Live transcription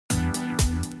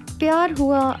प्यार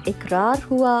हुआ, इकरार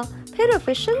हुआ, फिर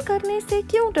ऑफिशियल करने से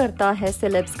क्यों डरता है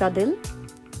सेलेब्स का दिल?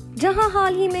 जहां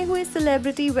हाल ही में हुए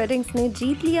सेलिब्रिटी वेडिंग्स ने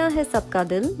जीत लिया है सबका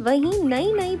दिल, वहीं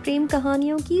नई नई प्रेम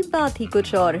कहानियों की बात ही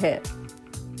कुछ और है।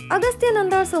 अगस्त्य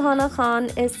नंदा और सुहाना खान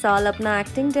इस साल अपना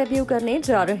एक्टिंग डेब्यू करने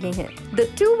जा रहे हैं। The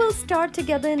two will star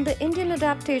together in the Indian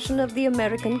adaptation of the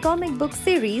American comic book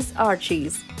series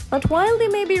Archies. But while they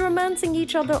may be romancing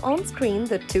each other on screen,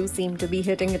 the two seem to be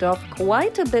hitting it off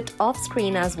quite a bit off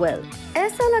screen as well.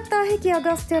 ऐसा लगता है कि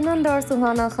अगस्त्य नंदा और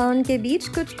सुहाना खान के बीच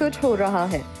कुछ हो रहा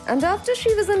है. And after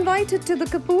she was invited to the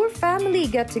Kapoor family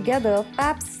get-together,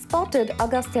 Paps spotted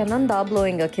Agastya Nanda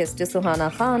blowing a kiss to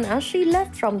Suhana Khan as she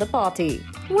left from the party.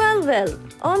 Well,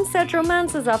 on-set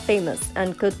romances are famous,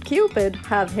 and could Cupid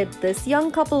have hit this young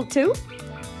couple too?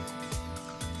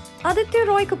 Aditya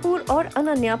Roy Kapoor और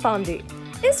अनन्या पांडे।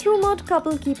 इस rumoured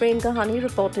couple की प्रेम कहानी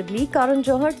reportedly Karan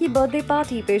Johar की birthday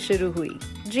party पे शुरू हुई।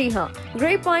 जी हाँ,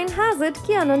 grapevine has it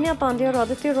कि अनन्या पांडे और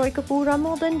Aditya Roy Kapoor are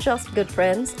more than just good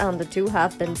friends, and the two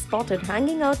have been spotted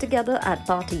hanging out together at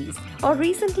parties. और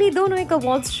रिसेंटली दोनों एक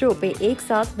अवार्ड्स शो पे एक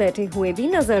साथ बैठे हुए भी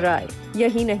नजर आए।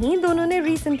 यही नहीं, दोनों ने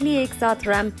रिसेंटली एक साथ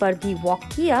रैंप पर भी वॉक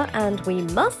किया, and we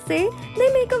must say they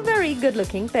make a very good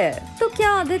looking pair. तो क्या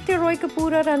आदित्य रॉय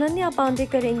कपूर और अनन्या पांडे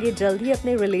करेंगे जल्द ही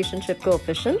अपने रिलेशनशिप को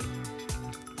ऑफिशियल?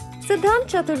 सिद्धांत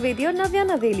चतुर्वेदी और नव्या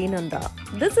नवेली Nanda.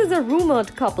 This is a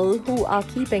rumored couple who are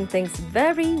keeping things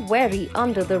very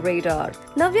under the radar.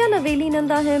 नव्या नवेली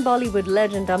नंदा हैं बॉलीवुड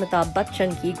लेजेंड अमिताभ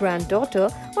बच्चन की ग्रैंडडॉटर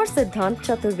और सिद्धांत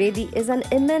Chaturvedi is an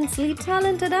immensely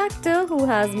talented actor who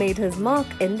has made his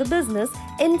mark in the business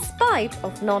in spite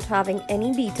of not having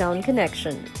any B-town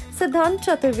connection. सिद्धांत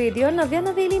चतुर्वेदी और नव्या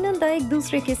नवेली नंदा एक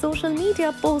दूसरे के सोशल मीडिया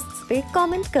पोस्ट्स पे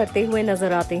कमेंट करते हुए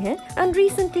नजर आते हैं, and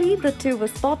recently the two were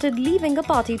spotted leaving a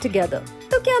party together.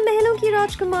 तो क्या महलों की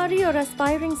राजकुमारी और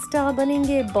एस्पायरिंग स्टार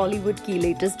बनेंगे बॉलीवुड की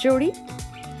लेटेस्ट जोड़ी?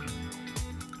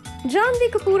 जानवी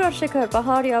कपूर और शिखर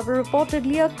पहाड़िया were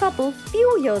reportedly a couple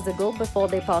few years ago before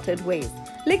they parted ways.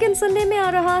 लेकिन सुनने में आ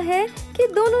रहा है कि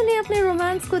दोनों ने अपने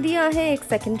रोमांस को दिया है एक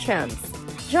second chance.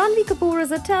 Janhvi Kapoor is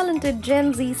a talented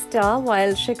Gen Z star,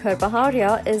 while Shikhar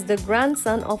Paharia is the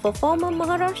grandson of a former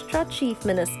Maharashtra chief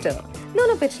minister.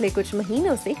 दोनों पिछले कुछ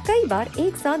महीनों से कई बार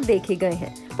एक साथ देखे गए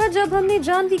हैं, पर जब हमने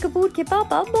जानवी कपूर के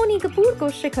पापा बोनी कपूर को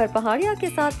शिखर पहाड़िया के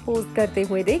साथ पोज करते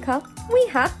हुए देखा, we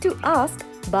have to ask,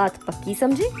 बात पक्की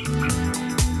समझे?